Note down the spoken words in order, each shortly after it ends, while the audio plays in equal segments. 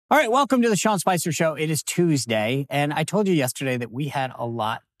All right, welcome to the Sean Spicer Show. It is Tuesday, and I told you yesterday that we had a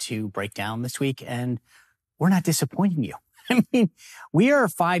lot to break down this week, and we're not disappointing you. I mean, we are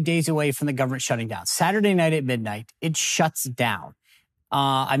 5 days away from the government shutting down. Saturday night at midnight, it shuts down.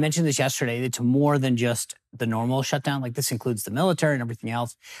 I mentioned this yesterday. It's more than just the normal shutdown. Like, this includes the military and everything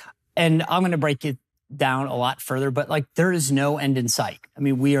else. And I'm going to break it down a lot further, but like, there is no end in sight. I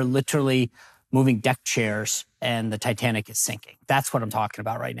mean, we are literally moving deck chairs and the Titanic is sinking. That's what I'm talking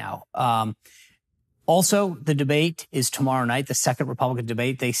about right now. Also, the debate is tomorrow night, the second Republican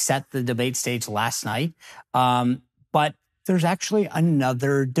debate. They set the debate stage last night. But there's actually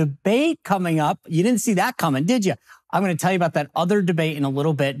another debate coming up. You didn't see that coming, did you? I'm going to tell you about that other debate in a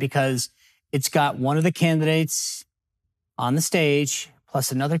little bit because it's got one of the candidates on the stage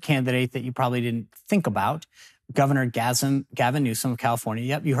plus another candidate that you probably didn't think about, Governor Gavin Newsom of California.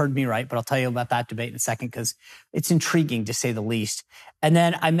 Yep, you heard me right, but I'll tell you about that debate in a second because it's intriguing to say the least. And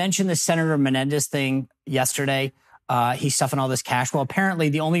then I mentioned the Senator Menendez thing yesterday. He's stuffing all this cash. Well, apparently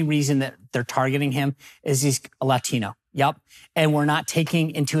the only reason that they're targeting him is he's a Latino. Yep. And we're not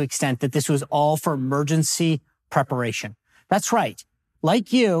taking into extent that this was all for emergency preparation. That's right.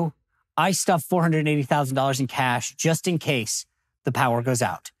 Like you, I stuffed $480,000 in cash just in case the power goes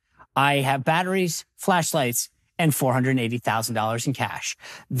out. I have batteries, flashlights, and $480,000 in cash.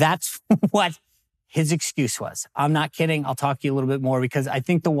 That's what his excuse was. I'm not kidding. I'll talk to you a little bit more because I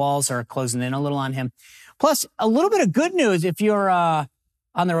think the walls are closing in a little on him. Plus, a little bit of good news if you're on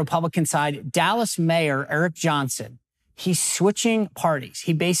the Republican side. Dallas Mayor Eric Johnson, he's switching parties.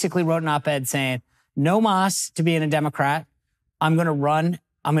 He basically wrote an op-ed saying, no mas to being a Democrat. I'm going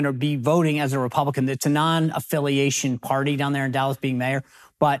to be voting as a Republican. It's a non-affiliation party down there in Dallas being mayor,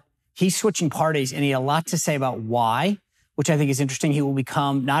 but he's switching parties and he had a lot to say about why, which I think is interesting. He will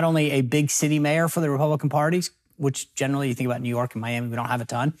become not only a big city mayor for the Republican parties, which generally you think about New York and Miami, we don't have a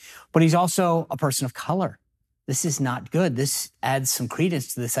ton, but he's also a person of color. This is not good. This adds some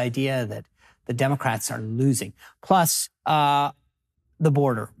credence to this idea that the Democrats are losing. Plus, the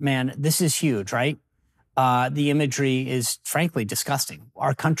border, man, this is huge, right? The imagery is frankly disgusting.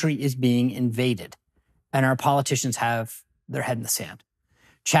 Our country is being invaded and our politicians have their head in the sand.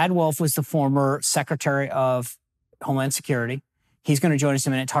 Chad Wolf was the former Secretary of Homeland Security. He's going to join us in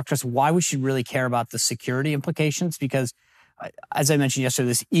a minute and talk to us why we should really care about the security implications because, as I mentioned yesterday,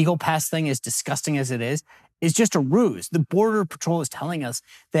 this Eagle Pass thing, as disgusting as it is just a ruse. The Border Patrol is telling us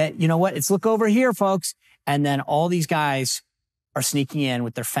that, you know what, it's look over here, folks. And then all these guys are sneaking in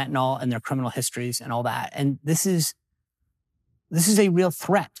with their fentanyl and their criminal histories and all that. And this is a real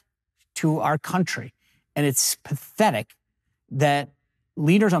threat to our country. And it's pathetic that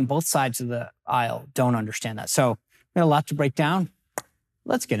leaders on both sides of the aisle don't understand that. So we have a lot to break down.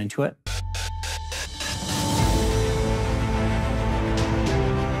 Let's get into it.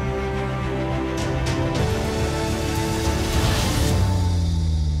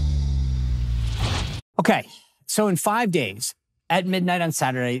 Okay, so in 5 days, at midnight on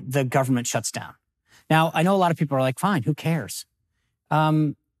Saturday, the government shuts down. Now, I know a lot of people are like, fine, who cares?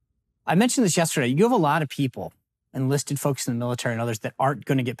 I mentioned this yesterday. You have a lot of people, enlisted folks in the military and others that aren't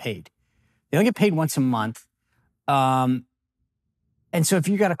going to get paid. They don't get paid once a month. And so if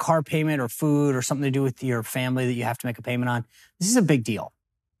you got a car payment or food or something to do with your family that you have to make a payment on, this is a big deal.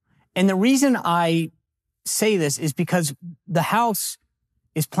 And the reason I say this is because the House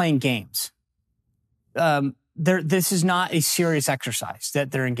is playing games. This is not a serious exercise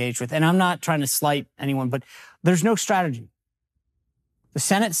that they're engaged with. And I'm not trying to slight anyone, but there's no strategy. The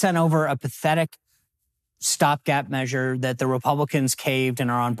Senate sent over a pathetic stopgap measure that the Republicans caved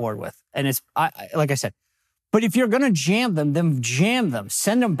and are on board with. And it's, like I said, but if you're going to jam them, then jam them.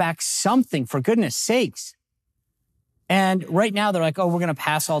 Send them back something, for goodness sakes. And right now they're like, oh, we're going to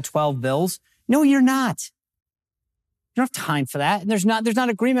pass all 12 bills. No, you're not. You don't have time for that. And there's not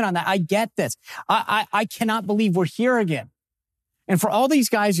agreement on that. I get this. I cannot believe we're here again. And for all these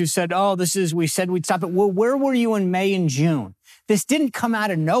guys who said, oh, we said we'd stop it. Well, where were you in May and June? This didn't come out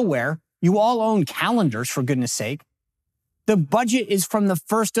of nowhere. You all own calendars, for goodness sake. The budget is from the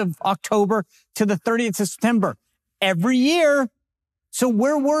 1st of October to the 30th of September every year. So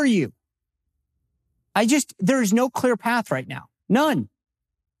where were you? There is no clear path right now. None.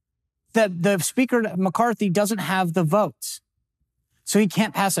 The Speaker, McCarthy, doesn't have the votes. So he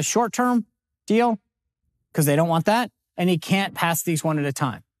can't pass a short-term deal because they don't want that. And he can't pass these one at a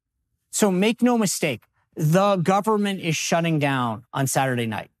time. So make no mistake, the government is shutting down on Saturday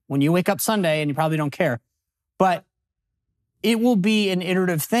night. When you wake up Sunday, and you probably don't care, but it will be an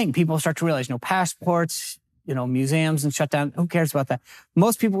iterative thing. People start to realize no passports, museums and shut down. Who cares about that?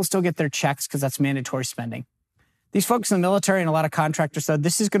 Most people will still get their checks because that's mandatory spending. These folks in the military and a lot of contractors said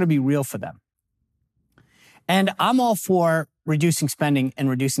this is going to be real for them. And I'm all for reducing spending and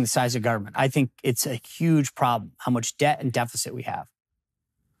reducing the size of government. I think it's a huge problem, how much debt and deficit we have.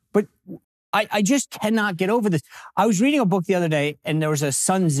 But I just cannot get over this. I was reading a book the other day, and there was a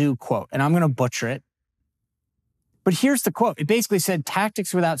Sun Tzu quote, and I'm going to butcher it. But here's the quote. It basically said,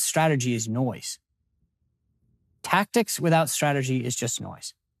 tactics without strategy is noise. Tactics without strategy is just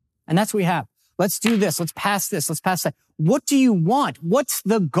noise. And that's what we have. Let's do this. Let's pass this. Let's pass that. What do you want? What's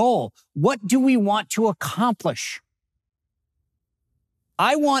the goal? What do we want to accomplish?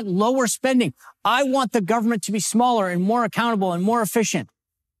 I want lower spending. I want the government to be smaller and more accountable and more efficient.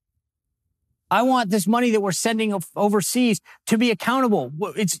 I want this money that we're sending overseas to be accountable.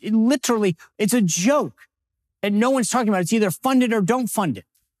 It's a joke. And no one's talking about it. It's either fund it or don't fund it.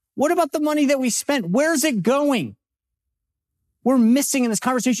 What about the money that we spent? Where's it going? We're missing in this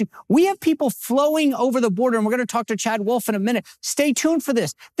conversation. We have people flowing over the border, and we're going to talk to Chad Wolf in a minute. Stay tuned for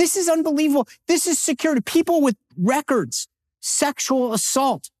this. This is unbelievable. This is security. People with records, sexual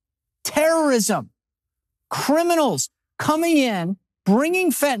assault, terrorism, criminals coming in,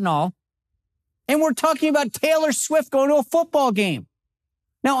 bringing fentanyl, and we're talking about Taylor Swift going to a football game.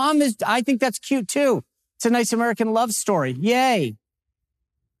 Now, I think that's cute too. It's a nice American love story. Yay.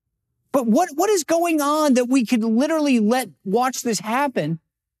 But what is going on that we could literally watch this happen?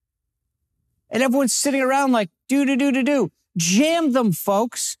 And everyone's sitting around like, do. Jam them,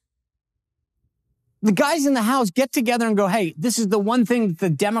 folks. The guys in the House get together and go, hey, this is the one thing that the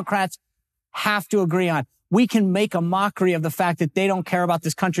Democrats have to agree on. We can make a mockery of the fact that they don't care about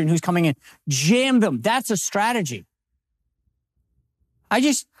this country and who's coming in. Jam them. That's a strategy.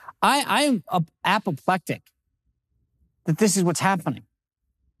 I am apoplectic that this is what's happening.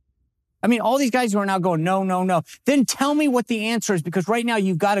 I mean, all these guys who are now going, no. Then tell me what the answer is, because right now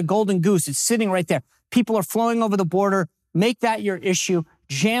you've got a golden goose. It's sitting right there. People are flowing over the border. Make that your issue.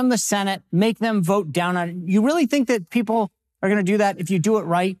 Jam the Senate. Make them vote down on it. You really think that people are going to do that if you do it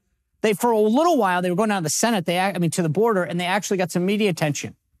right? For a little while, they were going down to the Senate, to the border, and they actually got some media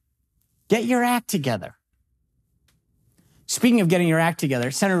attention. Get your act together. Speaking of getting your act together,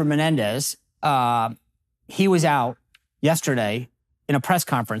 Senator Menendez, he was out yesterday in a press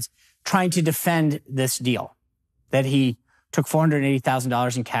conference trying to defend this deal, that he took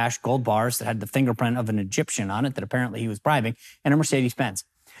 $480,000 in cash, gold bars that had the fingerprint of an Egyptian on it that apparently he was bribing, and a Mercedes-Benz.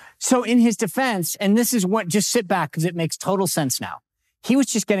 So in his defense, and this is what, just sit back because it makes total sense now, he was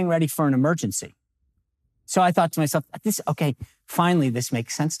just getting ready for an emergency. So I thought to myself, finally this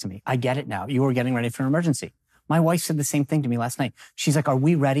makes sense to me. I get it now. You were getting ready for an emergency. My wife said the same thing to me last night. She's like, are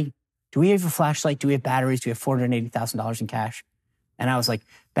we ready? Do we have a flashlight? Do we have batteries? Do we have $480,000 in cash? And I was like,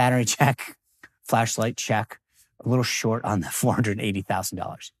 battery check, flashlight check, a little short on the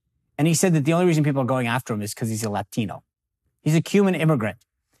 $480,000. And he said that the only reason people are going after him is because he's a Latino. He's a Cuban immigrant.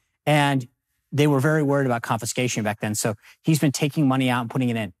 And they were very worried about confiscation back then. So he's been taking money out and putting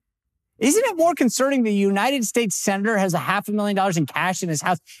it in. Isn't it more concerning the United States senator has $500,000 in cash in his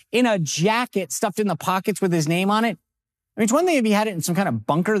house in a jacket stuffed in the pockets with his name on it? I mean, it's one thing if he had it in some kind of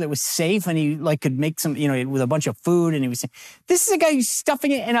bunker that was safe and he could make some, with a bunch of food and he was, this is a guy who's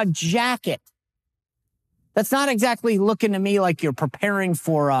stuffing it in a jacket. That's not exactly looking to me like you're preparing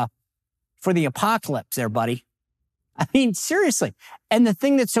for the apocalypse there, buddy. I mean, seriously. And the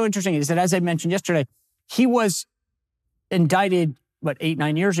thing that's so interesting is that, as I mentioned yesterday, he was indicted,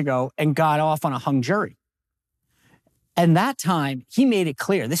 8-9 years ago and got off on a hung jury. And that time, he made it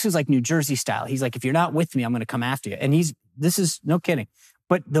clear. This was like New Jersey style. He's like, if you're not with me, I'm going to come after you. And this is no kidding.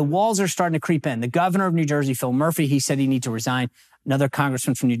 But the walls are starting to creep in. The governor of New Jersey, Phil Murphy, he said he needs to resign. Another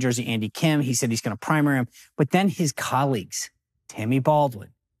congressman from New Jersey, Andy Kim, he said he's going to primary him. But then his colleagues, Tammy Baldwin,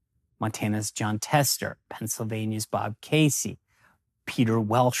 Montana's John Tester, Pennsylvania's Bob Casey, Peter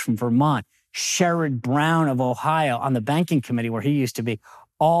Welch from Vermont, Sherrod Brown of Ohio on the banking committee where he used to be,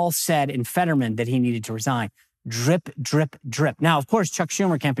 all said in Fetterman that he needed to resign. Drip, drip, drip. Now, of course, Chuck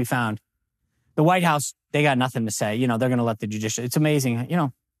Schumer can't be found. The White House, they got nothing to say. They're going to let the judicial. It's amazing. They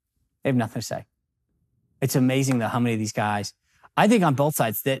have nothing to say. It's amazing that how many of these guys, I think on both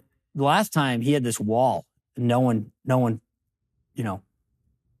sides, that the last time he had this wall, no one,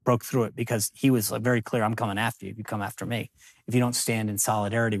 broke through it because he was very clear, I'm coming after you if you come after me, if you don't stand in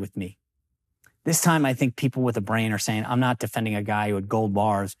solidarity with me. This time, I think people with a brain are saying, I'm not defending a guy who had gold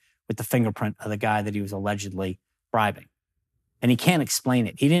bars with the fingerprint of the guy that he was allegedly bribing. And he can't explain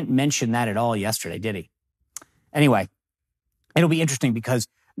it. He didn't mention that at all yesterday, did he? Anyway, it'll be interesting because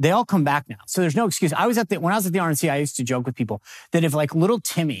they all come back now. So there's no excuse. When I was at the RNC, I used to joke with people that if little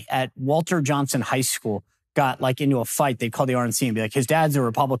Timmy at Walter Johnson High School got into a fight, they'd call the RNC and be like, his dad's a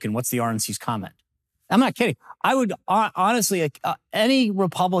Republican. What's the RNC's comment? I'm not kidding. I would honestly, any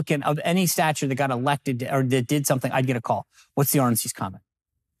Republican of any stature that got elected or that did something, I'd get a call. What's the RNC's comment?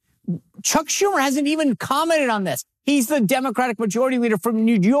 Chuck Schumer hasn't even commented on this. He's the Democratic majority leader from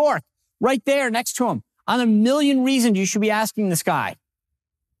New York, right there next to him. On a million reasons you should be asking this guy.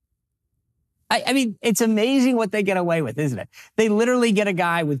 I mean, it's amazing what they get away with, isn't it? They literally get a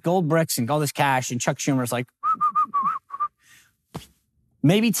guy with gold bricks and all this cash, and Chuck Schumer's like,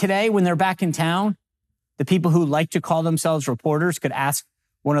 maybe today when they're back in town, the people who like to call themselves reporters could ask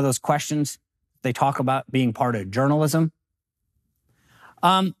one of those questions they talk about being part of journalism.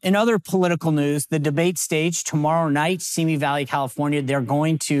 In other political news, the debate stage tomorrow night, Simi Valley, California, they're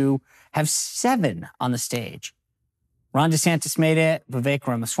going to have 7 on the stage. Ron DeSantis made it. Vivek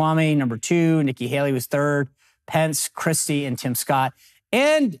Ramaswamy, number 2. Nikki Haley was 3rd. Pence, Christie, and Tim Scott.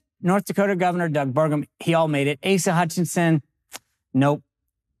 And North Dakota Governor Doug Burgum, he all made it. Asa Hutchinson, nope.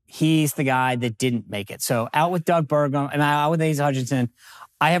 He's the guy that didn't make it. So out with Doug Burgum, and out with Asa Hutchinson.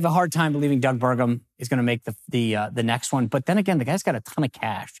 I have a hard time believing Doug Burgum is going to make the next one. But then again, the guy's got a ton of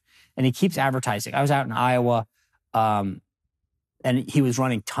cash, and he keeps advertising. I was out in Iowa, and he was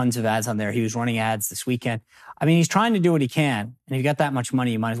running tons of ads on there. He was running ads this weekend. I mean, he's trying to do what he can, and if you got that much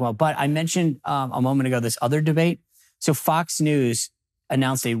money, you might as well. But I mentioned a moment ago this other debate. So Fox News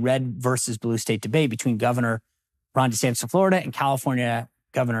announced a red versus blue state debate between Governor Ron DeSantis of Florida and California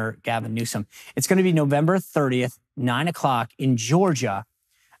Governor Gavin Newsom. It's going to be November 30th, 9 o'clock in Georgia.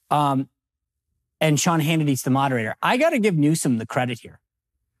 And Sean Hannity's the moderator. I got to give Newsom the credit here.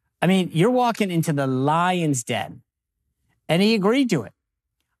 I mean, you're walking into the lion's den, and he agreed to it.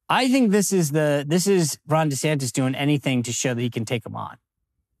 I think this is Ron DeSantis doing anything to show that he can take him on.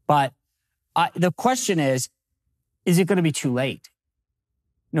 But the question is it going to be too late?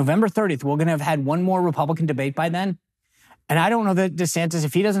 November 30th, we're going to have had one more Republican debate by then. And I don't know that DeSantis,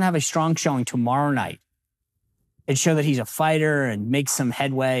 if he doesn't have a strong showing tomorrow night and show that he's a fighter and make some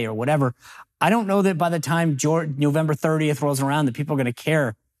headway or whatever, I don't know that by the time November 30th rolls around that people are going to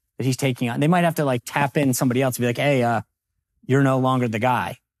care that he's taking on. They might have to tap in somebody else and be like, hey, you're no longer the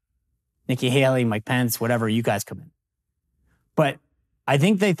guy. Nikki Haley, Mike Pence, whatever, you guys come in. But I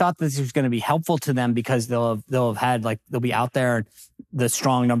think they thought this was going to be helpful to them because they'll have had they'll be out there, the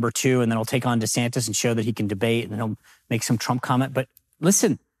strong number 2, and then he'll take on DeSantis and show that he can debate, and then he'll make some Trump comment. But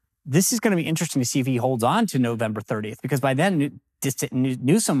listen, this is going to be interesting to see if he holds on to November 30th, because by then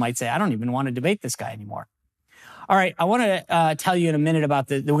Newsom might say, I don't even want to debate this guy anymore. All right, I want to tell you in a minute about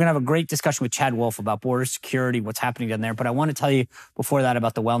we're going to have a great discussion with Chad Wolf about border security, what's happening down there. But I want to tell you before that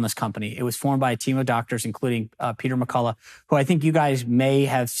about the Wellness Company. It was formed by a team of doctors, including Peter McCullough, who I think you guys may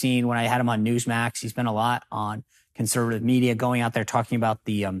have seen when I had him on Newsmax. He's been a lot on conservative media, going out there talking about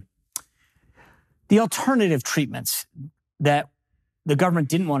the alternative treatments that the government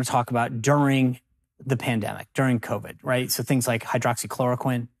didn't want to talk about during the pandemic, during COVID, right? So things like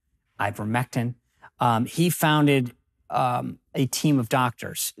hydroxychloroquine, ivermectin. He founded a team of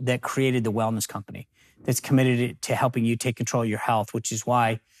doctors that created the Wellness Company that's committed to helping you take control of your health, which is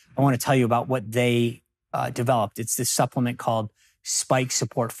why I want to tell you about what they developed. It's this supplement called Spike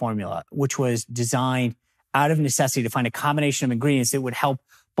Support Formula, which was designed out of necessity to find a combination of ingredients that would help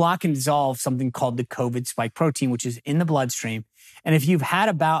block and dissolve something called the COVID spike protein, which is in the bloodstream. And if you've had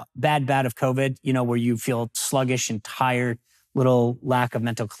a bad bout of COVID, where you feel sluggish and tired, little lack of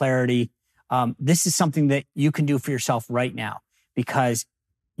mental clarity, this is something that you can do for yourself right now, because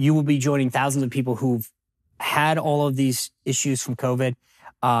you will be joining thousands of people who've had all of these issues from COVID.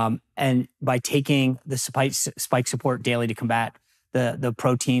 And by taking the spike support daily to combat the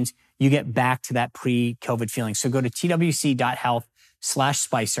proteins, you get back to that pre-COVID feeling. So go to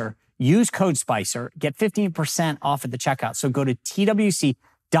twc.health/Spicer, use code Spicer, get 15% off at the checkout. So go to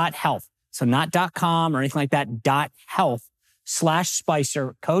twc.health. So not .com or anything like that,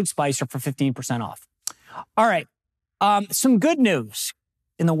 .health/Spicer, code Spicer for 15% off. All right. Some good news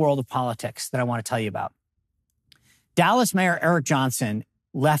in the world of politics that I want to tell you about. Dallas Mayor Eric Johnson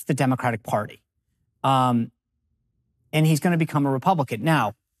left the Democratic Party. And he's going to become a Republican.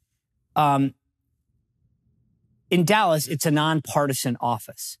 Now, in Dallas, it's a nonpartisan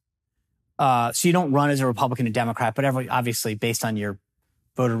office. So you don't run as a Republican and Democrat, but obviously based on your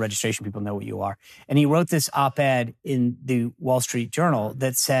voter registration, people know what you are. And he wrote this op-ed in the Wall Street Journal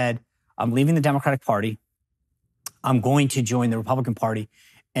that said, I'm leaving the Democratic Party. I'm going to join the Republican Party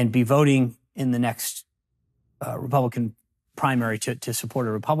and be voting in the next Republican primary to support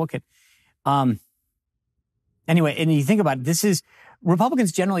a Republican. Anyway, and you think about it,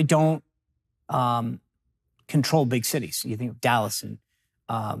 Republicans generally don't control big cities. You think of Dallas and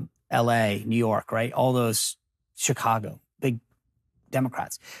LA, New York, right? All those, Chicago, big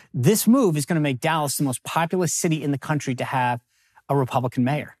Democrats. This move is going to make Dallas the most populous city in the country to have a Republican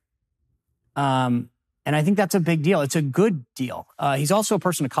mayor. And I think that's a big deal. It's a good deal. He's also a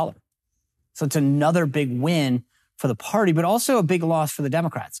person of color. So it's another big win for the party, but also a big loss for the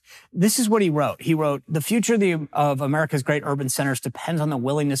Democrats. This is what he wrote. He wrote, "The future of America's great urban centers depends on the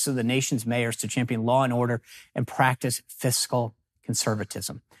willingness of the nation's mayors to champion law and order and practice fiscal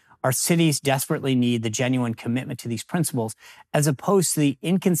conservatism. Our cities desperately need the genuine commitment to these principles, as opposed to the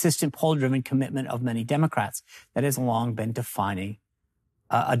inconsistent poll-driven commitment of many Democrats that has long been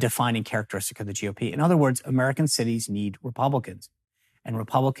a defining characteristic of the GOP. In other words, American cities need Republicans, and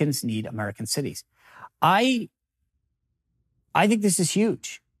Republicans need American cities." I think this is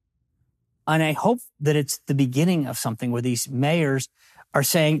huge. And I hope that it's the beginning of something where these mayors are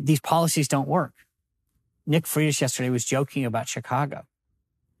saying these policies don't work. Nick Friedrich yesterday was joking about Chicago.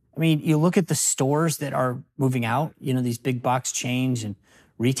 I mean, you look at the stores that are moving out, these big box chains and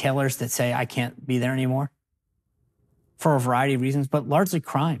retailers that say, I can't be there anymore for a variety of reasons, but largely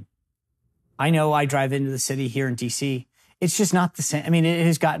crime. I know I drive into the city here in DC. It's just not the same. I mean, it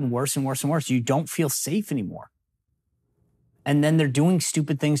has gotten worse and worse and worse. You don't feel safe anymore. And then they're doing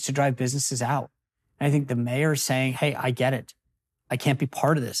stupid things to drive businesses out. And I think the mayor is saying, hey, I get it. I can't be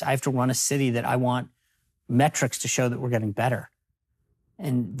part of this. I have to run a city that I want metrics to show that we're getting better.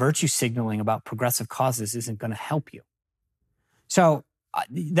 And virtue signaling about progressive causes isn't going to help you. So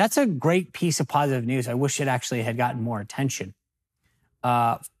that's a great piece of positive news. I wish it actually had gotten more attention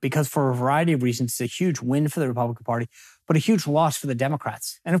because for a variety of reasons, it's a huge win for the Republican Party, but a huge loss for the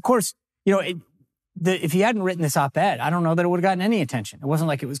Democrats. And of course, if he hadn't written this op-ed, I don't know that it would have gotten any attention. It wasn't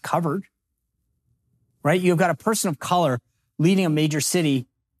like it was covered, right? You've got a person of color leading a major city.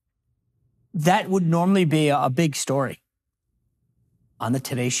 That would normally be a big story on the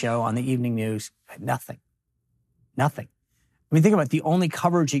Today Show, on the evening news. Nothing. I mean, think about it. The only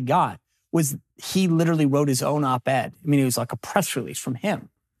coverage he got was he literally wrote his own op-ed. I mean, it was like a press release from him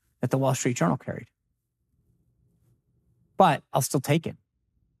that the Wall Street Journal carried. But I'll still take it.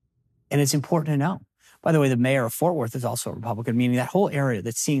 And it's important to know. By the way, the mayor of Fort Worth is also a Republican, meaning that whole area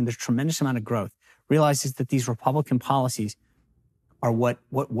that's seeing this tremendous amount of growth realizes that these Republican policies are what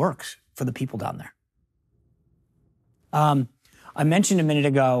works for the people down there. I mentioned a minute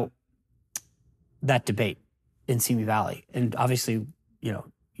ago that debate in Simi Valley. And obviously,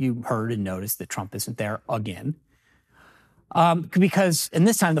 you heard and noticed that Trump isn't there again. Because, and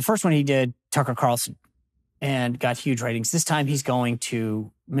this time, the first one he did, Tucker Carlson, and got huge ratings. This time he's going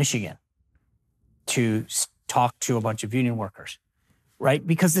to Michigan to talk to a bunch of union workers, right?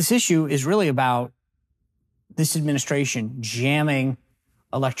 Because this issue is really about this administration jamming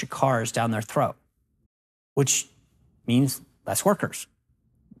electric cars down their throat, which means less workers,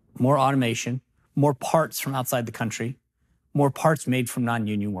 more automation, more parts from outside the country, more parts made from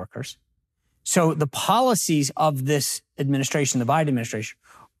non-union workers. So the policies of this administration, the Biden administration,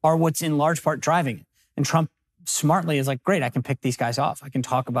 are what's in large part driving it. And Trump smartly is like, great, I can pick these guys off. I can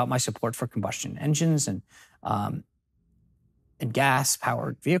talk about my support for combustion engines and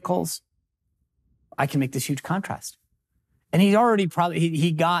gas-powered vehicles. I can make this huge contrast. And he's already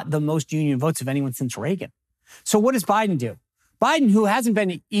he got the most union votes of anyone since Reagan. So what does Biden do? Biden, who hasn't been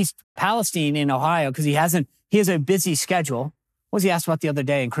to East Palestine in Ohio because he has a busy schedule. What was he asked about the other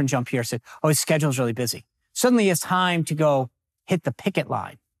day? And Corinne Jean-Pierre said, his schedule's really busy. Suddenly he has time to go hit the picket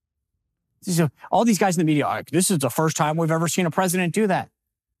line. So all these guys in the media are like, this is the first time we've ever seen a president do that.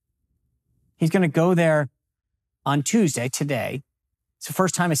 He's going to go there on Tuesday, today. It's the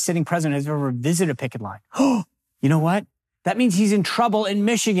first time a sitting president has ever visited a picket line. Oh, you know what? That means he's in trouble in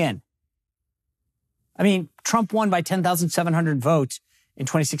Michigan. I mean, Trump won by 10,700 votes in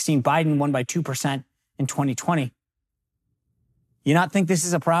 2016. Biden won by 2% in 2020. You not think this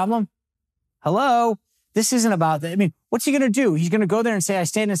is a problem? Hello? This isn't about that. I mean, what's he going to do? He's going to go there and say, I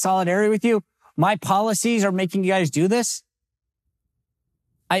stand in solidarity with you. My policies are making you guys do this.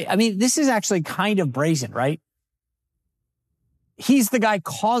 I mean, this is actually kind of brazen, right? He's the guy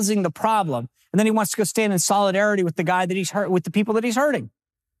causing the problem. And then he wants to go stand in solidarity with the guy that he's hurt, with the people that he's hurting.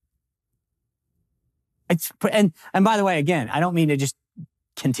 And by the way, again, I don't mean to just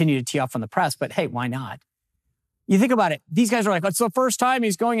continue to tee off on the press, but hey, why not? You think about it. These guys are like, it's the first time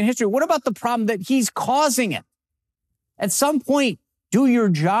he's going in history. What about the problem that he's causing it? At some point, do your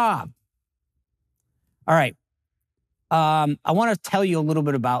job. All right. I want to tell you a little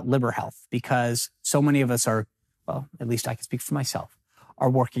bit about liver health because so many of us are, well, at least I can speak for myself, are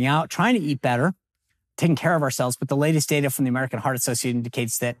working out, trying to eat better, taking care of ourselves. But the latest data from the American Heart Association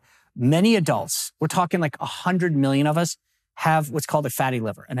indicates that many adults, we're talking like 100 million of us, have what's called a fatty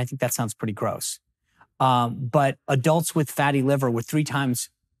liver. And I think that sounds pretty gross. But adults with fatty liver were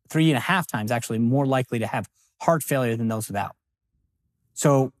 3.5 times actually more likely to have heart failure than those without.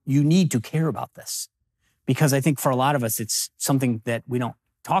 So you need to care about this, because I think for a lot of us, it's something that we don't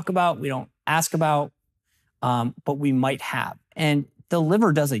talk about, we don't ask about, but we might have. And the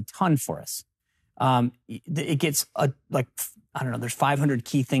liver does a ton for us. It gets there's 500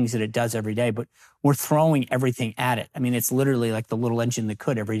 key things that it does every day, but we're throwing everything at it. I mean, it's literally like the little engine that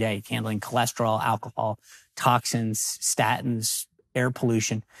could every day, handling cholesterol, alcohol, toxins, statins, air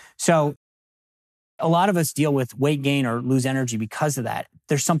pollution. So a lot of us deal with weight gain or lose energy because of that.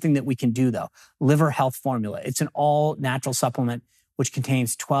 There's something that we can do though. Liver Health Formula. It's an all natural supplement which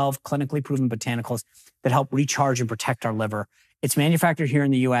contains 12 clinically proven botanicals that help recharge and protect our liver. It's manufactured here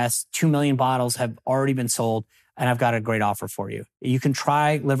in the US. 2 million bottles have already been sold, and I've got a great offer for you. You can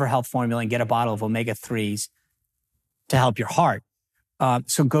try Liver Health Formula and get a bottle of omega-3s to help your heart.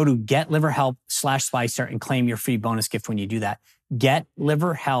 So go to getliverhelp/Spicer and claim your free bonus gift when you do that. Get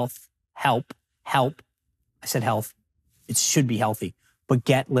Liver Health help. I said health. It should be healthy, but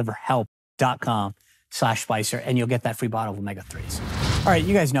getliverhelp.com/Spicer and you'll get that free bottle of omega-3s. All right,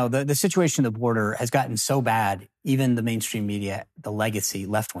 you guys know the situation at the border has gotten so bad, even the mainstream media, the legacy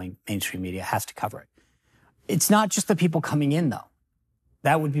left-wing mainstream media has to cover it. It's not just the people coming in, though.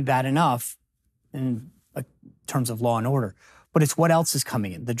 That would be bad enough in terms of law and order. But it's what else is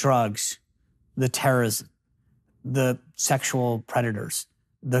coming in. The drugs, the terrorism, the sexual predators,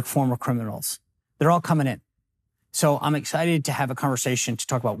 the former criminals. They're all coming in. So I'm excited to have a conversation to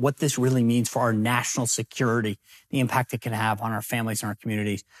talk about what this really means for our national security, the impact it can have on our families and our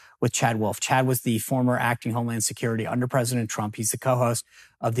communities with Chad Wolf. Chad was the former acting Homeland Security under President Trump. He's the co-host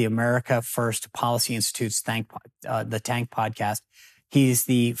of the America First Policy Institute's the Tank podcast. He's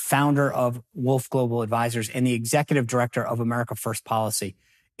the founder of Wolf Global Advisors and the executive director of America First Policy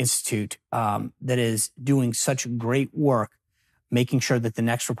Institute that is doing such great work making sure that the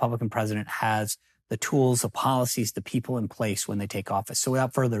next Republican president has the tools, the policies, the people in place when they take office. So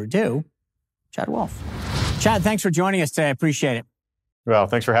without further ado, Chad Wolf. Chad, thanks for joining us today. I appreciate it. Well,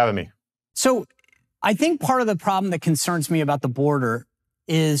 thanks for having me. So I think part of the problem that concerns me about the border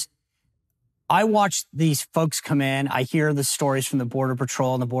is I watch these folks come in. I hear the stories from the Border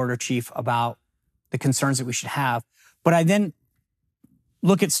Patrol and the border chief about the concerns that we should have. But I then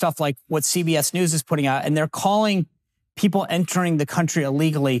look at stuff like what CBS News is putting out, and they're calling people entering the country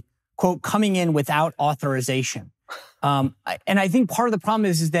illegally, quote, coming in without authorization. And I think part of the problem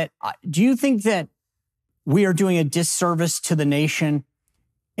is that, do you think that we are doing a disservice to the nation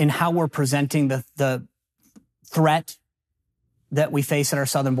in how we're presenting the threat that we face at our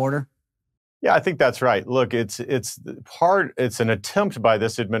southern border? Yeah, I think that's right. Look, it's an attempt by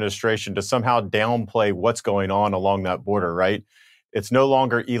this administration to somehow downplay what's going on along that border, right? It's no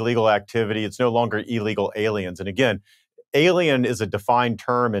longer illegal activity. It's no longer illegal aliens. And again, alien is a defined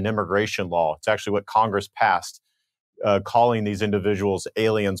term in immigration law. It's actually what Congress passed, calling these individuals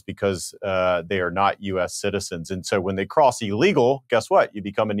aliens because they are not U.S. citizens. And so when they cross illegal, guess what? You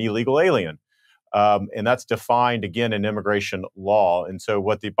become an illegal alien. And that's defined, again, in immigration law. And so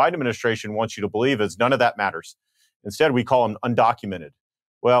what the Biden administration wants you to believe is none of that matters. Instead, we call them undocumented.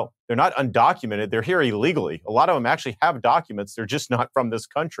 Well, they're not undocumented. They're here illegally. A lot of them actually have documents. They're just not from this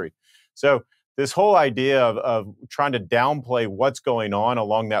country. So this whole idea of trying to downplay what's going on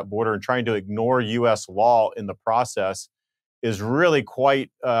along that border and trying to ignore U.S. law in the process is really quite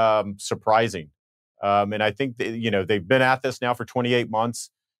surprising. And I think that, they've been at this now for 28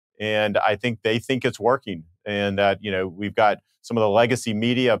 months. And I think they think it's working, and that, we've got some of the legacy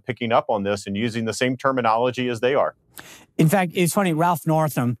media picking up on this and using the same terminology as they are. In fact, it's funny. Ralph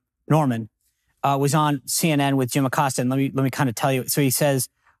Norman was on CNN with Jim Acosta, and let me kind of tell you. So he says,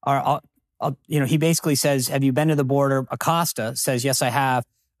 he basically says, "Have you been to the border?" Acosta says, "Yes, I have."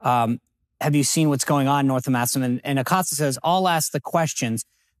 Have you seen what's going on north of Madison? And Acosta says, "I'll ask the questions.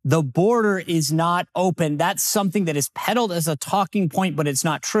 The border is not open." That's something that is peddled as a talking point, but it's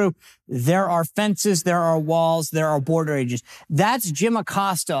not true. There are fences, there are walls, there are border agents. That's Jim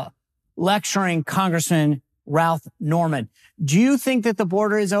Acosta lecturing Congressman Ralph Norman. Do you think that the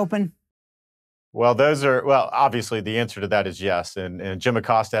border is open? Well, obviously the answer to that is yes. And Jim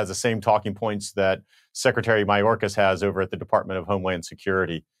Acosta has the same talking points that Secretary Mayorkas has over at the Department of Homeland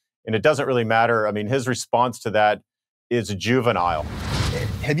Security. And it doesn't really matter. I mean, his response to that is juvenile.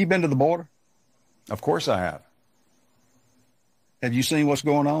 Have you been to the border? Of course I have. Have you seen what's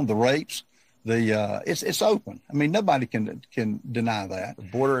going on? The rapes, it's open. I mean, nobody can deny that. The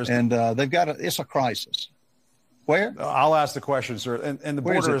border is, and it's a crisis. Where? I'll ask the question, sir. And the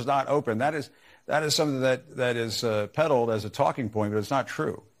border is not open. That is something that is peddled as a talking point, but it's not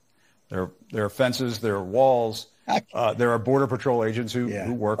true. There are fences, there are walls, there are Border Patrol agents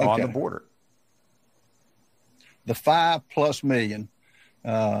who work on the border. The 5+ million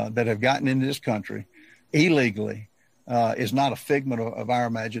that have gotten into this country illegally is not a figment of our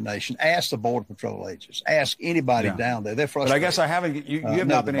imagination. Ask the Border Patrol agents. Ask anybody down there. They're frustrated. But I guess I haven't. You have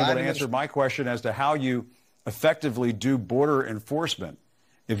not been able to answer my question as to how you effectively do border enforcement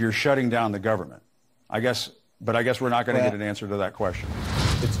if you're shutting down the government. But I guess we're not going to get an answer to that question.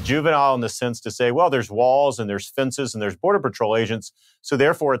 It's juvenile in the sense to say, well, there's walls and there's fences and there's Border Patrol agents, so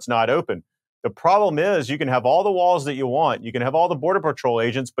therefore it's not open. The problem is you can have all the walls that you want, you can have all the Border Patrol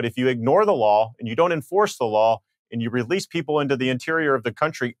agents, but if you ignore the law and you don't enforce the law and you release people into the interior of the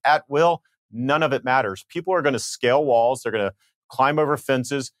country at will, none of it matters. People are going to scale walls, they're going to climb over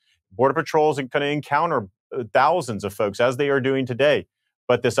fences. Border Patrol is going to encounter thousands of folks as they are doing today.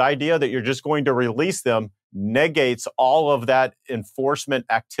 But this idea that you're just going to release them negates all of that enforcement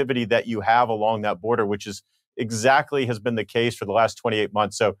activity that you have along that border, which is exactly has been the case for the last 28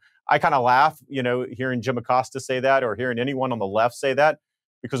 months. So I kind of laugh, hearing Jim Acosta say that or hearing anyone on the left say that,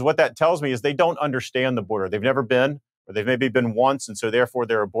 because what that tells me is they don't understand the border. They've never been, or they've maybe been once, and so therefore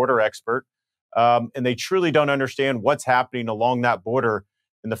they're a border expert. And they truly don't understand what's happening along that border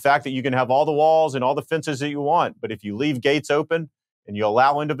and the fact that you can have all the walls and all the fences that you want, but if you leave gates open and you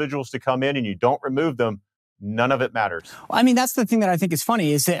allow individuals to come in and you don't remove them, none of it matters. Well, I mean, that's the thing that I think is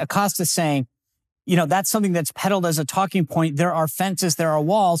funny is that Acosta's saying, that's something that's peddled as a talking point. There are fences, there are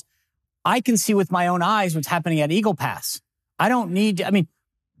walls. I can see with my own eyes what's happening at Eagle Pass. I don't need,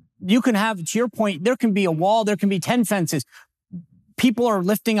 you can have, to your point, there can be a wall, there can be 10 fences. People are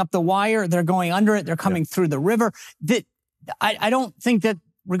lifting up the wire, they're going under it, they're coming through the river. I don't think that,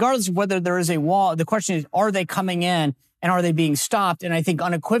 regardless of whether there is a wall, the question is, are they coming in and are they being stopped? And I think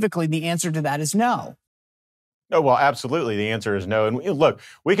unequivocally the answer to that is no. Oh, well, absolutely. The answer is no. And look,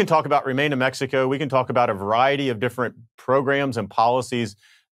 we can talk about Remain in Mexico. We can talk about a variety of different programs and policies.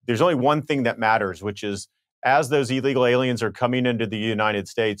 There's only one thing that matters, which is as those illegal aliens are coming into the United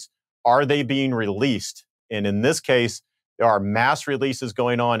States, are they being released? And in this case, there are mass releases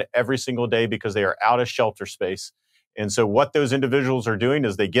going on every single day because they are out of shelter space. And so what those individuals are doing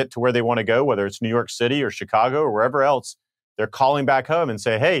is they get to where they want to go, whether it's New York City or Chicago or wherever else, they're calling back home and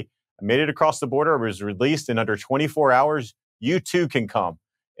say, hey, I made it across the border, I was released in under 24 hours, you too can come.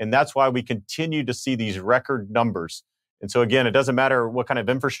 And that's why we continue to see these record numbers. And so again, it doesn't matter what kind of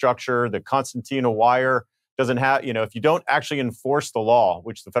infrastructure, the concertina wire doesn't have, if you don't actually enforce the law,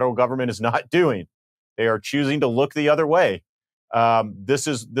 which the federal government is not doing, they are choosing to look the other way. This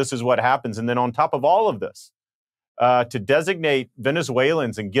is what happens. And then on top of all of this, to designate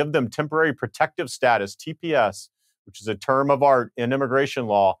Venezuelans and give them temporary protective status, TPS, which is a term of art in immigration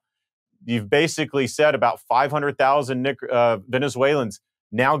law, you've basically said about 500,000 Venezuelans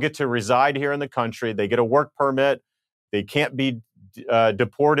now get to reside here in the country. They get a work permit. They can't be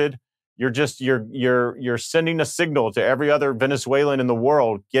deported. You're sending a signal to every other Venezuelan in the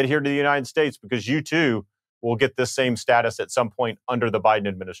world, get here to the United States because you too will get this same status at some point under the Biden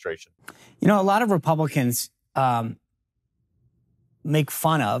administration. A lot of Republicans make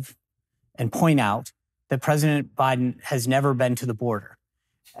fun of and point out that President Biden has never been to the border.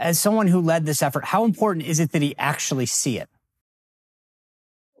 As someone who led this effort, how important is it that he actually see it?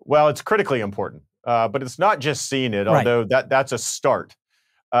 Well, it's critically important, but it's not just seeing it, although that's a start.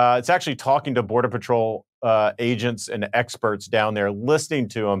 It's actually talking to Border Patrol agents and experts down there, listening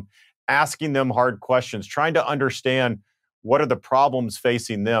to them, asking them hard questions, trying to understand what are the problems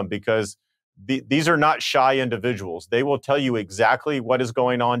facing them, because these are not shy individuals. They will tell you exactly what is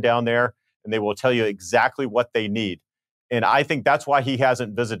going on down there, and they will tell you exactly what they need. And I think that's why he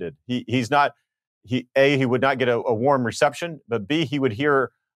hasn't visited. He would not get a warm reception, but B, he would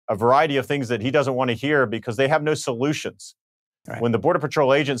hear a variety of things that he doesn't want to hear because they have no solutions. Right. When the Border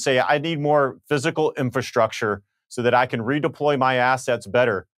Patrol agents say, I need more physical infrastructure so that I can redeploy my assets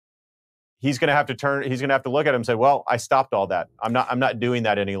better, he's going to have to look at him and say, well, I stopped all that. I'm not doing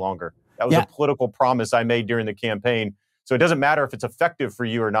that any longer. That was a political promise I made during the campaign. So it doesn't matter if it's effective for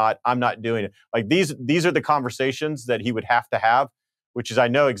you or not. I'm not doing it. Like these are the conversations that he would have to have, which is I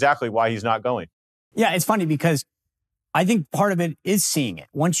know exactly why he's not going. Yeah, it's funny because I think part of it is seeing it.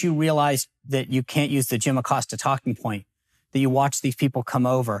 Once you realize that you can't use the Jim Acosta talking point, that you watch these people come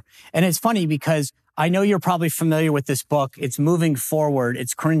over. And it's funny because I know you're probably familiar with this book. It's Moving Forward.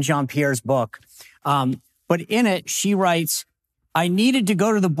 It's Corinne Jean-Pierre's book. But in it, she writes, I needed to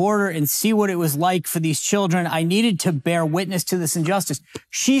go to the border and see what it was like for these children. I needed to bear witness to this injustice.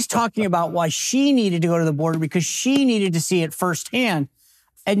 She's talking about why she needed to go to the border because she needed to see it firsthand.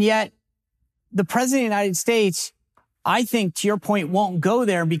 And yet the president of the United States I think, to your point, won't go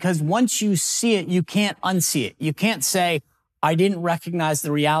there because once you see it, you can't unsee it. You can't say, I didn't recognize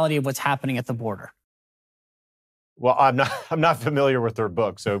the reality of what's happening at the border. Well, I'm not familiar with their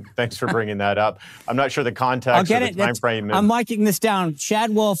book, so thanks for bringing that up. I'm not sure the context or the time frame. I'm marking this down. Shad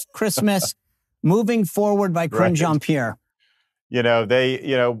Wolf, Christmas, Moving Forward by Corinne Jean-Pierre. When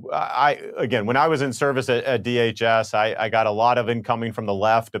I was in service at DHS, I got a lot of incoming from the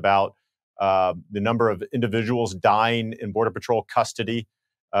left about the number of individuals dying in Border Patrol custody,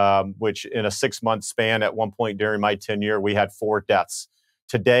 which in a 6-month span at one point during my tenure, we had 4 deaths.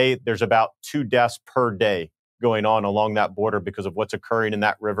 Today, there's about 2 deaths per day going on along that border because of what's occurring in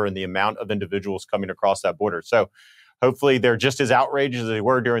that river and the amount of individuals coming across that border. So hopefully they're just as outraged as they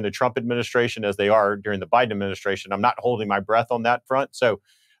were during the Trump administration as they are during the Biden administration. I'm not holding my breath on that front. So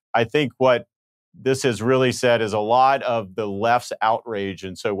I think what this has really said is a lot of the left's outrage.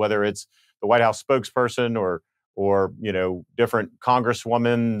 And so whether it's the White House spokesperson or different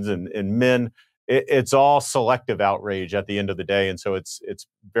congresswomen and men, it's all selective outrage at the end of the day. And so it's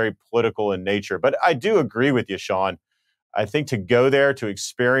very political in nature. But I do agree with you, Sean. I think to go there, to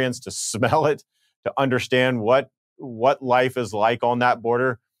experience, to smell it, to understand what life is like on that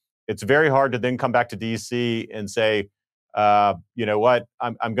border, it's very hard to then come back to D.C. and say, you know what,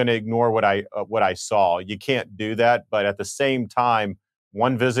 I'm going to ignore what I saw. You can't do that. But at the same time,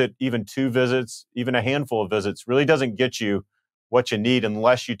 1 visit, even 2 visits, even a handful of visits really doesn't get you what you need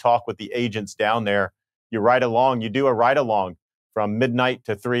unless you talk with the agents down there. You do a ride along from midnight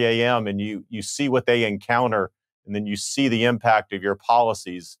to 3 a.m. and you see what they encounter, and then you see the impact of your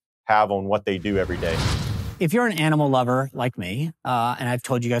policies have on what they do every day. If you're an animal lover like me, and I've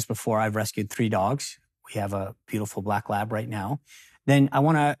told you guys before, I've rescued 3 dogs. We have a beautiful black lab right now. Then I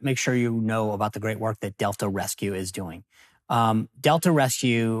want to make sure you know about the great work that Delta Rescue is doing. Delta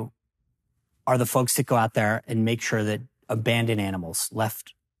Rescue are the folks that go out there and make sure that abandoned animals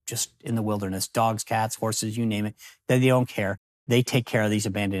left just in the wilderness, dogs, cats, horses, you name it, they don't care. They take care of these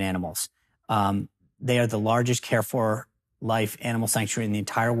abandoned animals. They are the largest care for life animal sanctuary in the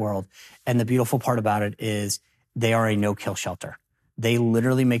entire world. And the beautiful part about it is they are a no-kill shelter. They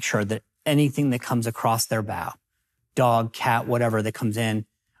literally make sure that anything that comes across their bow, dog, cat, whatever that comes in,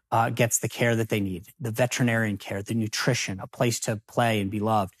 gets the care that they need, the veterinarian care, the nutrition, a place to play and be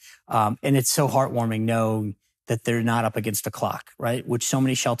loved. And it's so heartwarming knowing that they're not up against a clock, right? Which so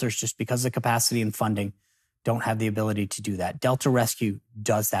many shelters, just because of capacity and funding, don't have the ability to do that. Delta Rescue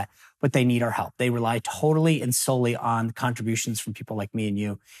does that, but they need our help. They rely totally and solely on contributions from people like me and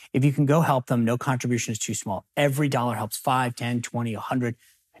you. If you can go help them, no contribution is too small. Every dollar helps 5, 10, 20, 100,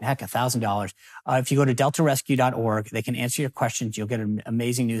 and heck, $1,000. If you go to deltarescue.org, they can answer your questions. You'll get an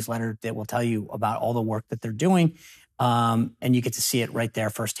amazing newsletter that will tell you about all the work that they're doing. And you get to see it right there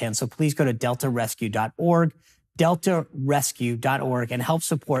firsthand. So please go to deltarescue.org, deltarescue.org, and help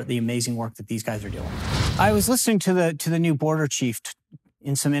support the amazing work that these guys are doing. I was listening to the new border chief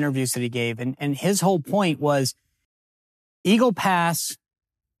in some interviews that he gave, and his whole point was Eagle Pass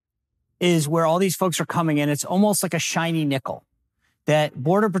is where all these folks are coming in. It's almost like a shiny nickel that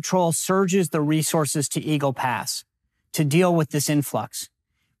Border Patrol surges the resources to Eagle Pass to deal with this influx.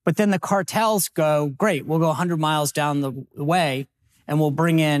 But then the cartels go, great, we'll go 100 miles down the way and we'll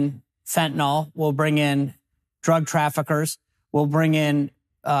bring in fentanyl, we'll bring in drug traffickers, we'll bring in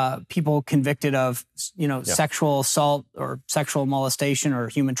people convicted of, sexual assault or sexual molestation or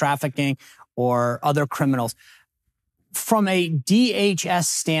human trafficking or other criminals. From a DHS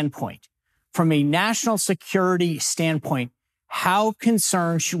standpoint, from a national security standpoint, how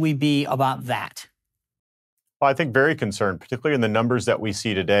concerned should we be about that? Well, I think very concerned, particularly in the numbers that we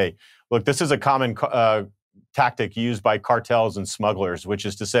see today. Look, this is a common tactic used by cartels and smugglers, which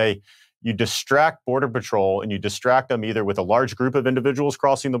is to say, you distract Border Patrol and you distract them either with a large group of individuals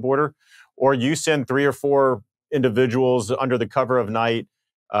crossing the border, or you send 3 or 4 individuals under the cover of night,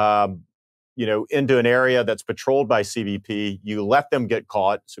 into an area that's patrolled by CBP. You let them get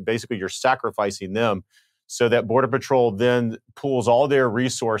caught. So basically you're sacrificing them so that Border Patrol then pools all their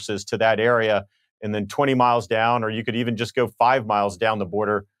resources to that area. And then 20 miles down, or you could even just go 5 miles down the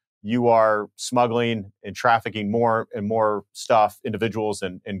border, you are smuggling and trafficking more and more stuff, individuals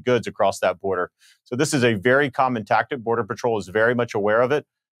and goods across that border. So this is a very common tactic. Border Patrol is very much aware of it.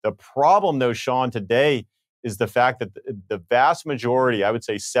 The problem, though, Sean, today is the fact that the vast majority, I would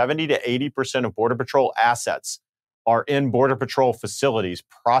say 70 to 80% of Border Patrol assets are in Border Patrol facilities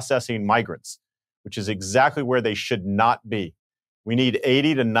processing migrants, which is exactly where they should not be. We need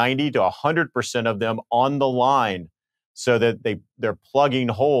 80 to 90 to 100% of them on the line so that they're plugging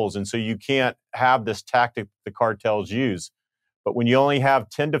holes. And so you can't have this tactic the cartels use. But when you only have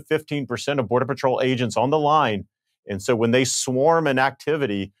 10 to 15% of Border Patrol agents on the line, And so when they swarm an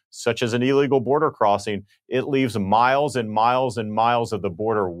activity, such as an illegal border crossing, it leaves miles and miles and miles of the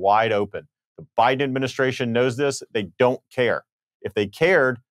border wide open. The Biden administration knows this. They don't care. If they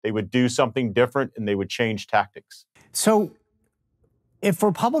cared, they would do something different and they would change tactics. So if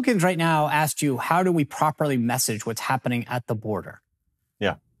Republicans right now asked you, how do we properly message what's happening at the border?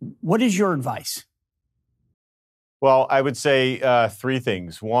 Yeah. What is your advice? Well, I would say three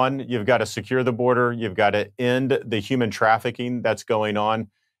things. One, you've got to secure the border. You've got to end the human trafficking that's going on.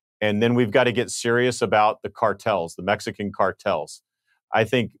 And then we've got to get serious about the cartels, the Mexican cartels. I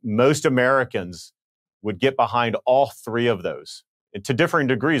think most Americans would get behind all three of those, to differing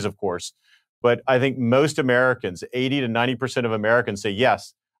degrees, of course. But I think most Americans, 80 to 90% of Americans say,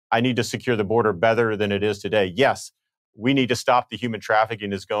 yes, I need to secure the border better than it is today. Yes, we need to stop the human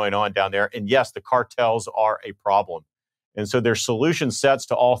trafficking that's going on down there. And yes, the cartels are a problem. And so there's solution sets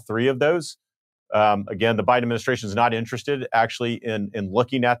to all three of those. Again, the Biden administration is not interested actually in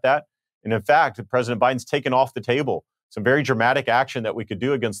looking at that. And in fact, President Biden's taken off the table some very dramatic action that we could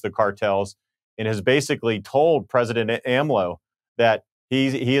do against the cartels and has basically told President AMLO that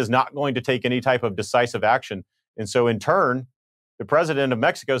he is not going to take any type of decisive action. And so in turn, the president of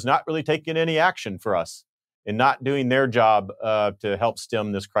Mexico is not really taking any action for us and not doing their job to help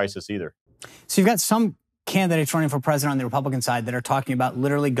stem this crisis either. So you've got some candidates running for president on the Republican side that are talking about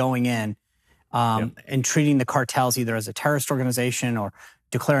literally going in and treating the cartels either as a terrorist organization or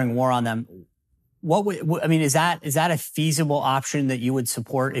declaring war on them. Is that a feasible option that you would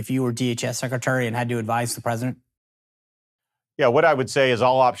support if you were DHS secretary and had to advise the president? Yeah, what I would say is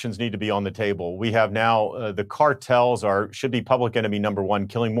all options need to be on the table. We have now the cartels should be public enemy number one,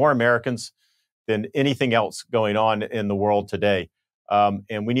 killing more Americans than anything else going on in the world today.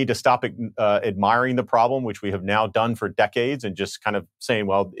 And we need to stop admiring the problem, which we have now done for decades, and just kind of saying,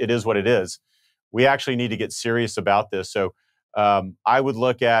 well, it is what it is. We actually need to get serious about this. So I would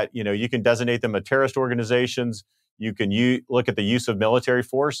look at, you can designate them as terrorist organizations. You can look at the use of military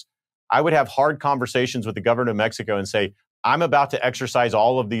force. I would have hard conversations with the government of Mexico and say, I'm about to exercise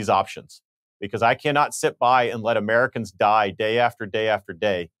all of these options because I cannot sit by and let Americans die day after day after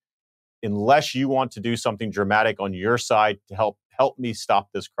day unless you want to do something dramatic on your side to help me stop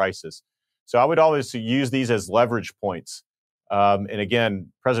this crisis. So I would always use these as leverage points. And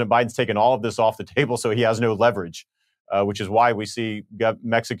again, President Biden's taken all of this off the table, so he has no leverage, which is why we see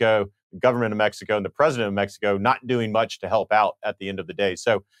Mexico, the government of Mexico and the president of Mexico not doing much to help out at the end of the day.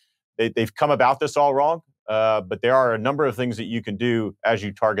 So they've come about this all wrong. But there are a number of things that you can do as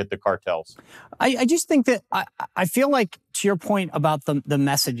you target the cartels. I just think that I feel like, to your point about the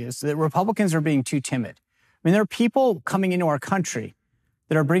messages, that Republicans are being too timid. I mean, there are people coming into our country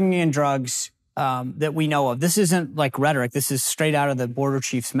that are bringing in drugs that we know of. This isn't like rhetoric. This is straight out of the border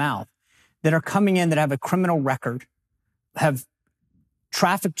chief's mouth, that are coming in that have a criminal record, have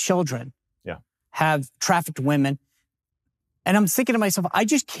trafficked children, have trafficked women. And I'm thinking to myself, I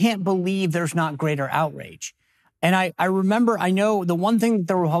just can't believe there's not greater outrage. And I know the one thing that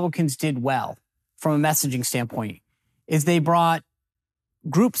the Republicans did well from a messaging standpoint is they brought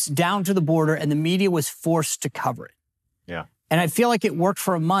groups down to the border and the media was forced to cover it. Yeah. And I feel like it worked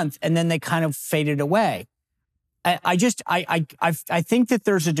for a month and then they kind of faded away. I think that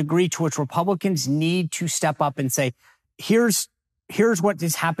there's a degree to which Republicans need to step up and say, here's what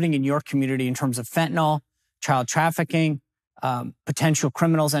is happening in your community in terms of fentanyl, child trafficking, potential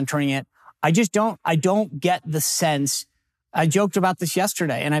criminals entering it. I don't get the sense. I joked about this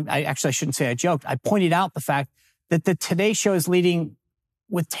yesterday, and I shouldn't say I joked. I pointed out the fact that the Today Show is leading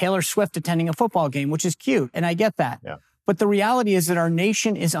with Taylor Swift attending a football game, which is cute, and I get that. Yeah. But the reality is that our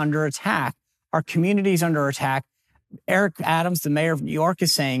nation is under attack. Our community is under attack. Eric Adams, the mayor of New York,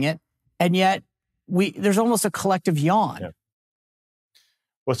 is saying it, and yet there's almost a collective yawn. Yeah.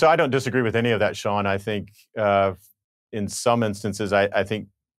 Well, so I don't disagree with any of that, Sean. I think in some instances, I think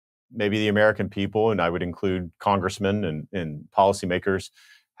maybe the American people, and I would include congressmen and policymakers,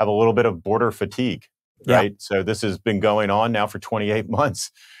 have a little bit of border fatigue, right? So this has been going on now for 28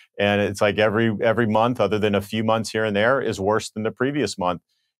 months. And it's like every month, other than a few months here and there, is worse than the previous month.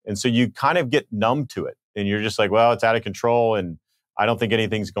 And so you kind of get numb to it. And you're just like, well, it's out of control. And I don't think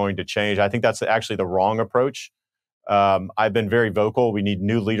anything's going to change. I think that's actually the wrong approach. I've been very vocal. We need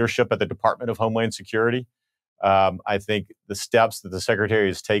new leadership at the Department of Homeland Security. I think the steps that the secretary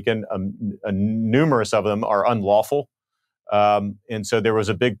has taken, numerous of them are unlawful. And so there was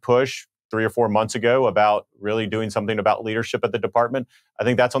a big push 3 or 4 months ago about really doing something about leadership at the department. I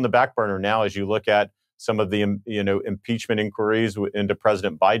think that's on the back burner now as you look at some of the impeachment inquiries into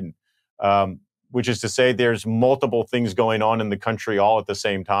President Biden, which is to say there's multiple things going on in the country all at the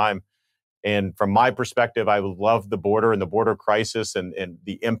same time. And from my perspective, I would love the border and the border crisis and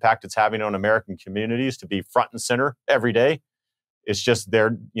the impact it's having on American communities to be front and center every day. It's just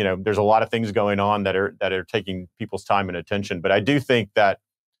there's a lot of things going on that are taking people's time and attention. But I do think that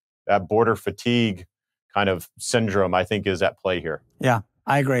border fatigue kind of syndrome, I think, is at play here. Yeah,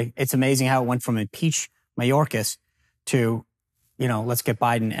 I agree. It's amazing how it went from impeach Mayorkas to, let's get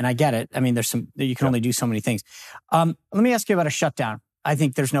Biden. And I get it. I mean, you can only do so many things. Let me ask you about a shutdown. I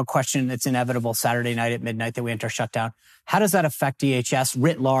think there's no question it's inevitable Saturday night at midnight that we enter shutdown. How does that affect DHS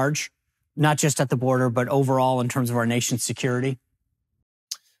writ large, not just at the border, but overall in terms of our nation's security?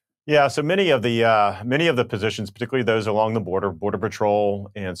 Yeah, so many of the positions, particularly those along the border, Border Patrol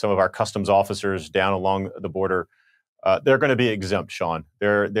and some of our customs officers down along the border, they're going to be exempt, Sean.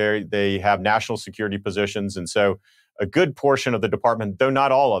 They have national security positions, and so a good portion of the department, though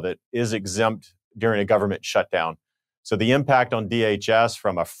not all of it, is exempt during a government shutdown. So the impact on DHS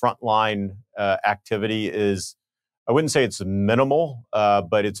from a frontline activity is, I wouldn't say it's minimal,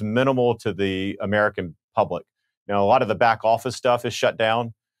 but it's minimal to the American public. Now, a lot of the back office stuff is shut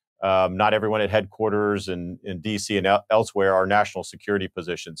down. Not everyone at headquarters in D.C. and elsewhere are national security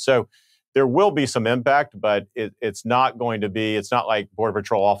positions. So there will be some impact, but it's not like Border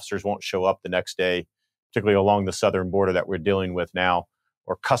Patrol officers won't show up the next day, particularly along the southern border that we're dealing with now,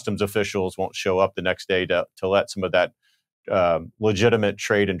 or customs officials won't show up the next day to let some of that legitimate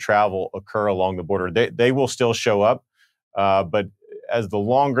trade and travel occur along the border. They will still show up, but as the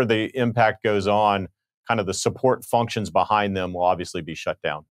longer the impact goes on, kind of the support functions behind them will obviously be shut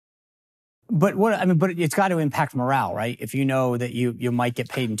down. But it's got to impact morale, right? If you know that you might get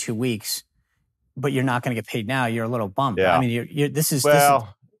paid in 2 weeks, but you're not going to get paid now, you're a little bummed. Yeah. I mean,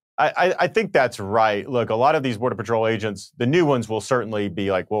 I think that's right. Look, a lot of these Border Patrol agents, the new ones will certainly be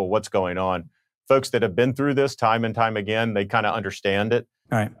like, well, what's going on? Folks that have been through this time and time again, they kind of understand it.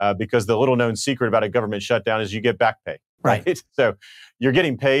 Right. Because the little known secret about a government shutdown is you get back pay. Right. So you're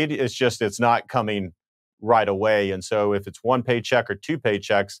getting paid. It's not coming right away. And so if it's one paycheck or two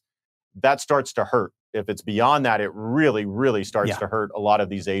paychecks, that starts to hurt. If it's beyond that, it really, really starts to hurt a lot of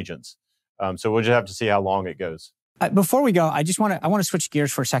these agents. So we'll just have to see how long it goes. Before we go, I want to switch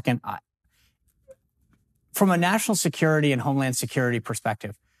gears for a second. From a national security and homeland security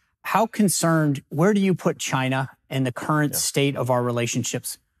perspective, where do you put China in the current state of our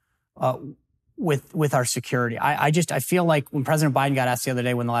relationships with our security? I feel like when President Biden got asked the other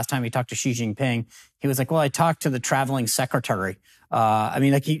day when the last time he talked to Xi Jinping, he was like, well, I talked to the traveling secretary.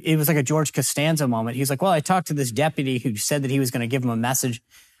 It was like a George Costanza moment. He was like, well, I talked to this deputy who said that he was going to give him a message.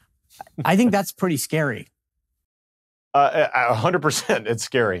 I think that's pretty scary. 100%. It's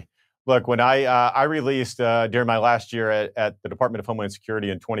scary. Look, when I released during my last year at the Department of Homeland Security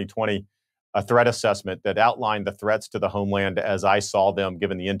in 2020, a threat assessment that outlined the threats to the homeland as I saw them,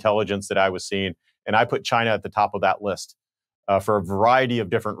 given the intelligence that I was seeing. And I put China at the top of that list for a variety of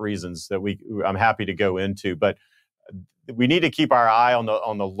different reasons that I'm happy to go into. But we need to keep our eye on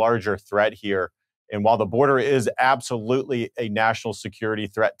the larger threat here. And while the border is absolutely a national security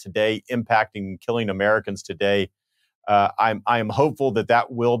threat today, impacting and killing Americans today, I'm hopeful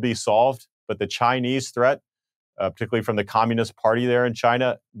that will be solved. But the Chinese threat, particularly from the Communist Party there in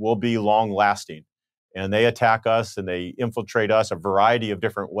China, will be long lasting. And they attack us and they infiltrate us a variety of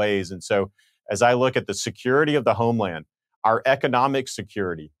different ways. And so as I look at the security of the homeland, our economic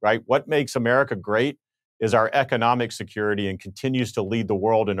security, right? What makes America great is our economic security and continues to lead the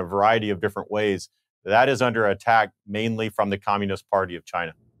world in a variety of different ways. That is under attack mainly from the Communist Party of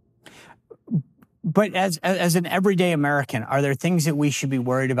China. But as an everyday American, are there things that we should be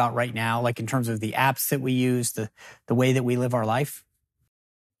worried about right now, like in terms of the apps that we use, the way that we live our life?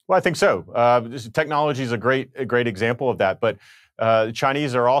 Well, I think so. Technology is a great example of that. But the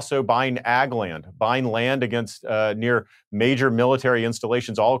Chinese are also buying ag land, buying land against near major military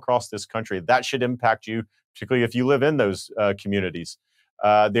installations all across this country. That should impact you, particularly if you live in those communities.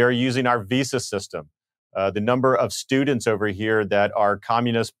 They're using our visa system. The number of students over here that are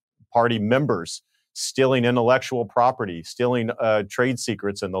Communist Party members, stealing intellectual property, stealing trade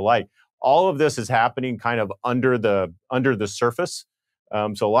secrets and the like. All of this is happening kind of under the surface.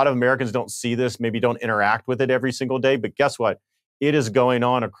 So a lot of Americans don't see this, maybe don't interact with it every single day. But guess what? It is going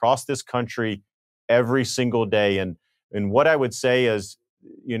on across this country every single day. And what I would say is,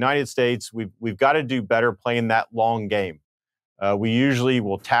 United States, we've got to do better playing that long game. We usually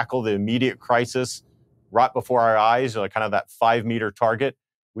will tackle the immediate crisis right before our eyes, like kind of that 5-meter target.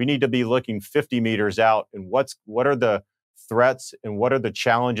 We need to be looking 50 meters out and what are the threats and what are the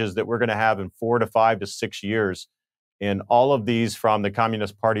challenges that we're going to have in 4 to 5 to 6 years. And all of these from the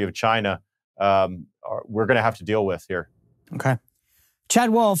Communist Party of China, we're going to have to deal with here. Okay. Chad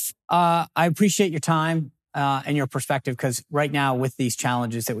Wolf, I appreciate your time and your perspective, because right now with these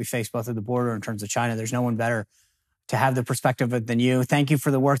challenges that we face both at the border in terms of China, there's no one better to have the perspective than you. Thank you for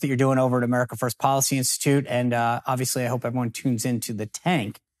the work that you're doing over at America First Policy Institute. And obviously, I hope everyone tunes into the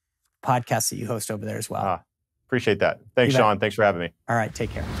Tank podcast that you host over there as well. Appreciate that. Thanks, Sean. Thanks for having me. All right.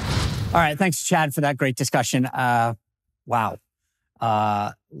 Take care. All right. Thanks, Chad, for that great discussion. Wow.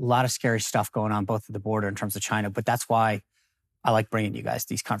 A lot of scary stuff going on both at the border in terms of China. But that's why I like bringing you guys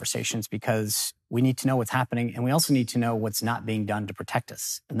these conversations, because we need to know what's happening. And we also need to know what's not being done to protect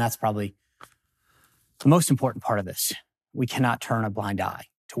us. And that's probably the most important part of this. We cannot turn a blind eye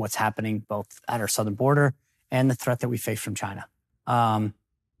to what's happening both at our southern border and the threat that we face from China.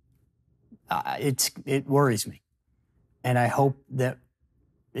 It worries me. And I hope that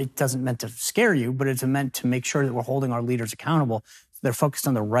it doesn't meant to scare you, but it's meant to make sure that we're holding our leaders accountable so they're focused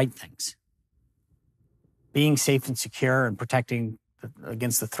on the right things. Being safe and secure and protecting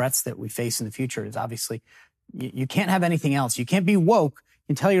against the threats that we face in the future is obviously, you can't have anything else. You can't be woke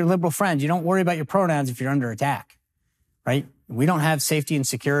and tell your liberal friends, you don't worry about your pronouns if you're under attack, right? We don't have safety and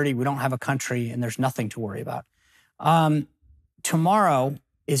security. We don't have a country, and there's nothing to worry about. Tomorrow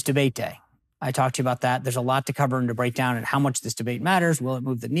is debate day. I talked to you about that. There's a lot to cover and to break down and how much this debate matters. Will it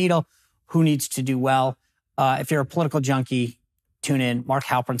move the needle? Who needs to do well? If you're a political junkie, tune in. Mark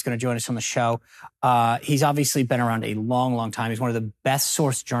Halpern's going to join us on the show. He's obviously been around a long, long time. He's one of the best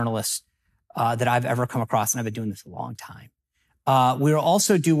sourced journalists that I've ever come across, and I've been doing this a long time. We will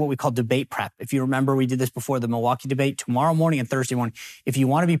also do what we call debate prep. If you remember, we did this before the Milwaukee debate. Tomorrow morning and Thursday morning, if you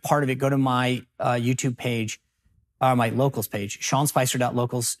want to be part of it, go to my YouTube page, my locals page,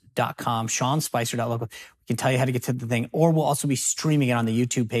 SeanSpicer.locals.com, SeanSpicer.locals. We can tell you how to get to the thing. Or we'll also be streaming it on the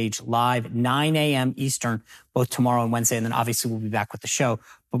YouTube page live, 9 a.m. Eastern, both tomorrow and Wednesday. And then obviously we'll be back with the show.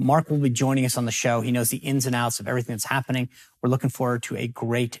 But Mark will be joining us on the show. He knows the ins and outs of everything that's happening. We're looking forward to a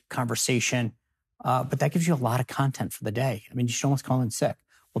great conversation. But that gives you a lot of content for the day. I mean, you should almost call in sick.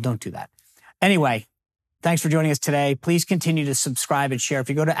 Well, don't do that. Anyway, thanks for joining us today. Please continue to subscribe and share. If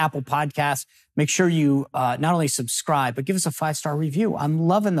you go to Apple Podcasts, make sure you not only subscribe, but give us a 5-star review. I'm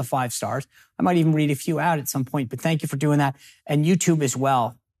loving the 5 stars. I might even read a few out at some point, but thank you for doing that. And YouTube as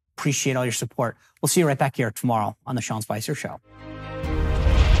well. Appreciate all your support. We'll see you right back here tomorrow on The Sean Spicer Show.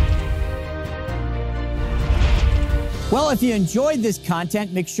 Well, if you enjoyed this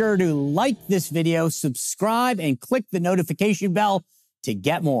content, make sure to like this video, subscribe, and click the notification bell to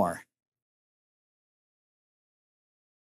get more.